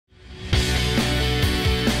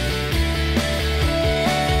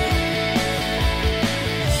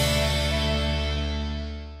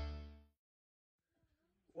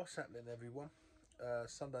What's happening, everyone?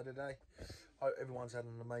 Sunday today. Hope everyone's had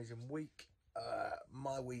an amazing week.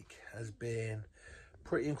 My week has been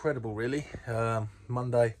pretty incredible, really.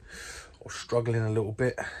 Monday, I was struggling a little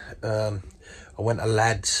bit. I went to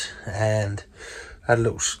Lads and had a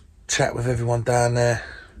little chat with everyone down there,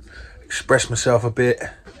 expressed myself a bit,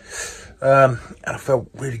 and I felt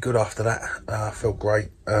really good after that. I felt great.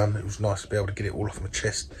 It was nice to be able to get it all off my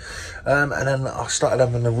chest. And then I started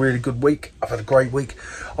having a really good week. I've had a great week.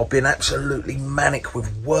 I've been absolutely manic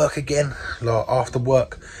with work again. Like after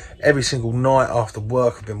work, every single night after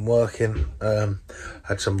work, I've been working.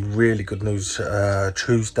 Had some really good news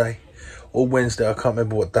Tuesday or Wednesday. I can't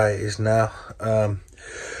remember what day it is now.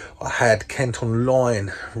 I had Kent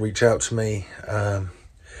Online reach out to me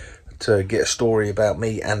to get a story about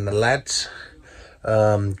me and the Lads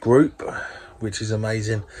group, which is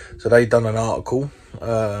amazing. So they done an article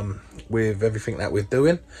with everything that we're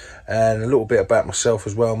doing and a little bit about myself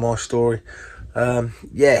as well, my story.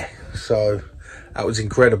 Yeah, so that was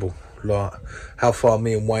incredible. Like how far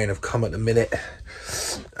me and Wayne have come at the minute,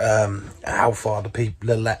 how far the people,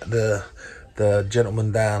 the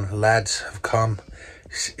gentlemen down, Lads, have come.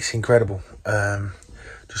 It's incredible.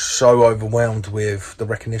 Just so overwhelmed with the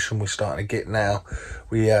recognition we're starting to get now.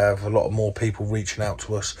 We have a lot of more people reaching out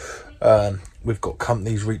to us. We've got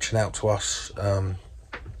companies reaching out to us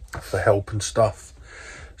for help and stuff.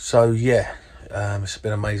 So yeah, it's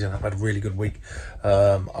been amazing. I've had a really good week.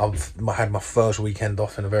 I've had my first weekend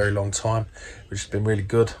off in a very long time, which has been really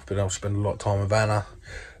good. I've been able to spend a lot of time with Anna.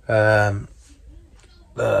 I'm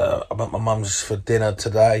at my mum's for dinner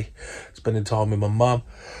today, spending time with my mum.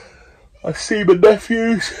 I see my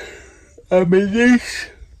nephews and my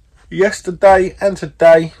niece yesterday and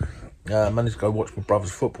today. I managed to go watch my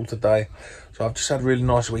brother's football today. So I've just had a really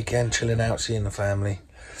nice weekend, chilling out, seeing the family.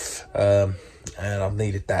 And I've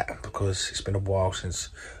needed that because it's been a while since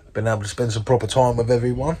I've been able to spend some proper time with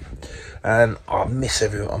everyone. And I miss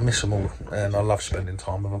everyone. I miss them all. And I love spending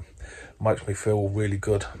time with them. It makes me feel really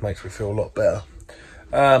good. It makes me feel a lot better.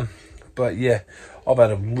 But yeah, I've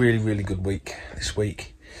had a really, really good week this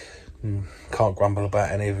week. Can't grumble about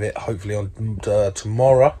any of it. Hopefully on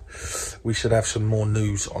tomorrow we should have some more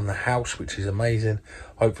news on the house, which is amazing.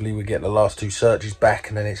 Hopefully we get the last two searches back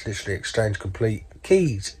and then it's literally exchange complete.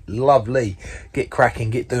 Keys, lovely. Get cracking,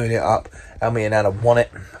 get doing it up. And me and Anna want it,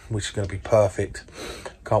 which is going to be perfect.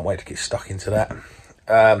 Can't wait to get stuck into that.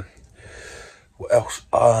 What else?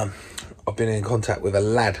 I've been in contact with a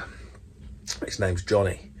lad. His name's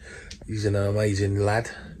Johnny. He's an amazing lad.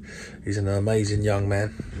 He's an amazing young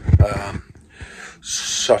man.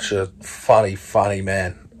 Such a funny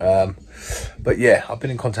man. But yeah, I've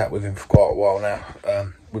been in contact with him for quite a while now.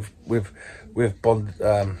 We've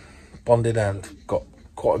bonded and got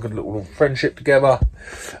quite a good little friendship together.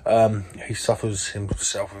 He suffers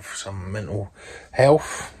himself with some mental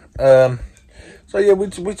health. So yeah,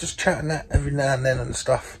 we're just chatting that every now and then and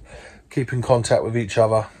stuff. Keep in contact with each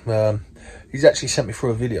other. He's actually sent me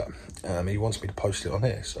through a video. He wants me to post it on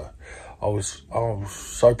here, so I was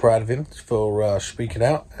so proud of him for speaking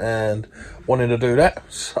out and wanting to do that.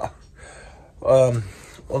 So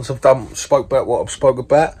once I've spoke about what I've spoke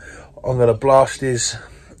about, I'm gonna blast his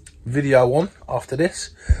video on after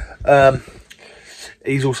this.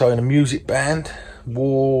 He's also in a music band,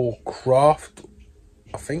 Warchrist,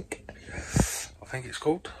 I think it's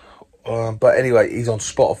called. But anyway, he's on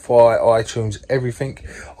Spotify, iTunes, everything.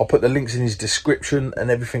 I'll put the links in his description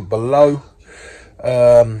and everything below.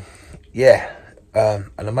 Yeah,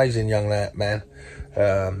 an amazing young man.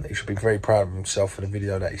 He should be very proud of himself for the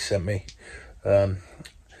video that he sent me.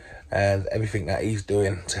 And everything that he's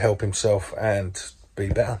doing to help himself and be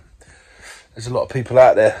better. There's a lot of people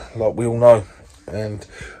out there, like we all know. And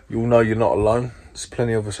you all know you're not alone. There's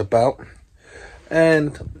plenty of us about.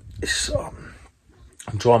 And it's...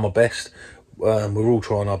 I'm trying my best. We're all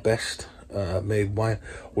trying our best. Me and Wayne.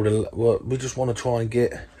 We just want to try and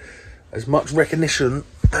get as much recognition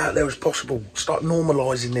out there as possible. Start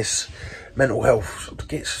normalising this mental health.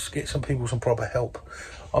 Get some people some proper help.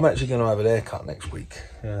 I'm actually going to have an haircut next week.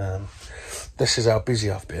 This is how busy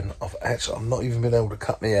I've been. I've not even been able to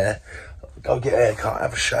cut my hair. Go get a haircut,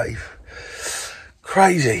 have a shave.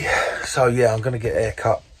 Crazy. So yeah, I'm going to get a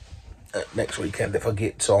haircut next weekend if I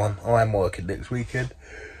get time. I am working next weekend.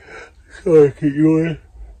 Sorry to keep you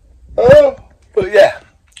on. But yeah,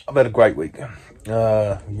 I've had a great week.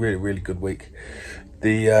 Really, really good week.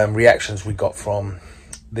 The reactions we got from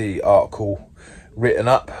the article written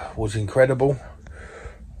up was incredible.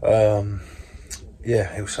 Yeah,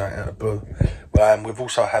 it was something out of the blue. We've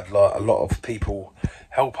also had like a lot of people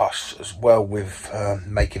help us as well with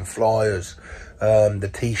making flyers,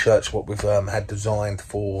 the t-shirts what we've had designed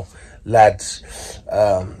for lads.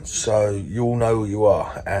 So you all know who you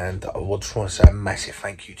are, and I just want to say a massive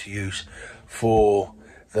thank you to you for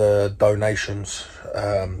the donations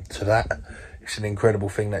to that. It's an incredible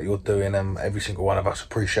thing that you're doing, and every single one of us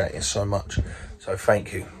appreciate it so much, so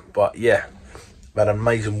thank you. But yeah, I've had an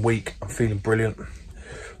amazing week. I'm feeling brilliant.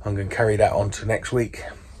 I'm going to carry that on to next week.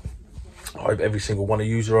 I hope every single one of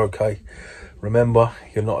you are okay. Remember,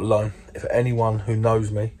 you're not alone. If anyone who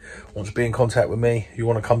knows me wants to be in contact with me, you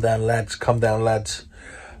want to come down lads,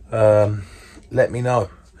 let me know.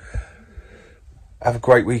 Have a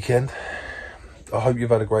great weekend. I hope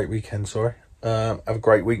you've had a great weekend, sorry. Have a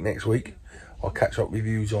great week next week. I'll catch up with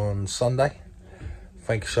you on Sunday.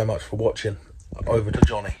 Thank you so much for watching. Over to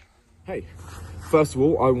Johnny. Hey, first of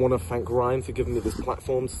all, I want to thank Ryan for giving me this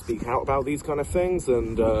platform to speak out about these kind of things.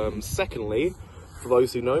 And secondly, for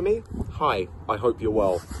those who know me, hi, I hope you're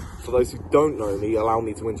well. For those who don't know me, allow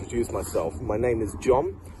me to introduce myself. My name is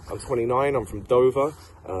John. I'm 29. I'm from Dover.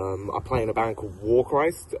 I play in a band called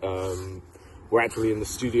Warchrist. We're actually in the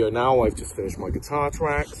studio now. I've just finished my guitar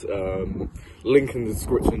tracks. Link in the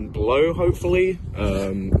description below, hopefully,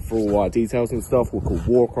 for all our details and stuff. We're called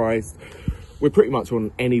Warchrist. We're pretty much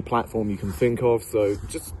on any platform you can think of, so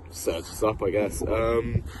just search us up, I guess.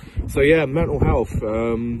 So yeah, mental health.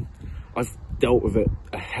 I've dealt with it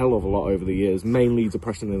a hell of a lot over the years, mainly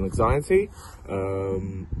depression and anxiety.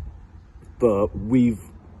 But we've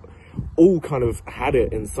all kind of had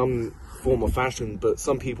it in some form or fashion, but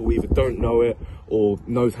some people either don't know it or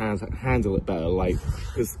knows how to handle it better. Like,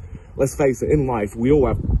 because let's face it, in life we all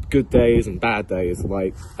have good days and bad days.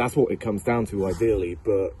 Like, that's what it comes down to ideally.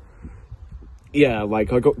 But yeah,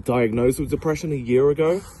 like, I got diagnosed with depression a year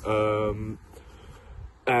ago,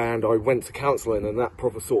 and I went to counselling, and that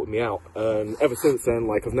proper sorted me out. And ever since then,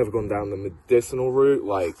 like, I've never gone down the medicinal route,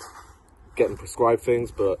 like getting prescribed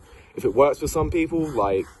things. But if it works for some people,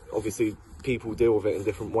 like, obviously people deal with it in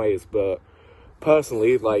different ways. But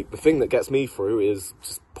personally, like, the thing that gets me through is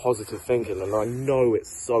just positive thinking. And I know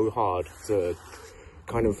it's so hard to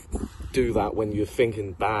kind of do that when you're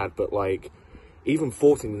thinking bad, but like, even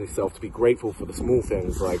forcing yourself to be grateful for the small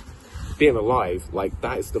things, like being alive, like,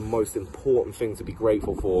 that is the most important thing to be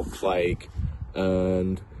grateful for. Like,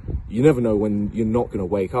 and you never know when you're not going to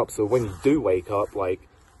wake up. So when you do wake up, like,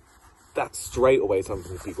 that's straight away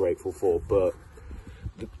something to be grateful for. But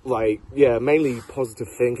like, yeah, mainly positive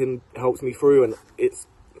thinking helps me through, and it's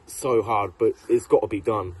so hard, but it's got to be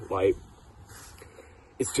done. Like,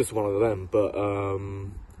 it's just one of them. But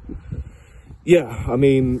yeah, I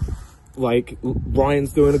mean, like,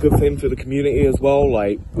 Ryan's doing a good thing for the community as well,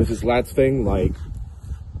 like with his lads thing. Like,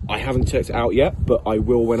 I haven't checked it out yet, but I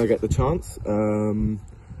will when I get the chance. And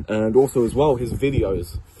also as well, his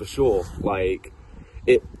videos, for sure, like,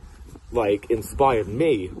 it like inspired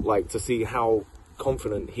me, like, to see how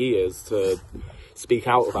confident he is to speak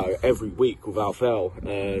out about it every week without fail,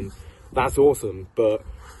 and that's awesome. But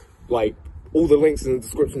like, all the links in the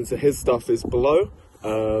description to his stuff is below.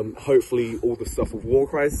 Hopefully all the stuff with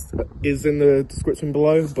Warchrist is in the description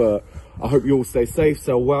below. But I hope you all stay safe,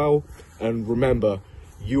 so well, and remember,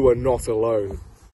 you are not alone.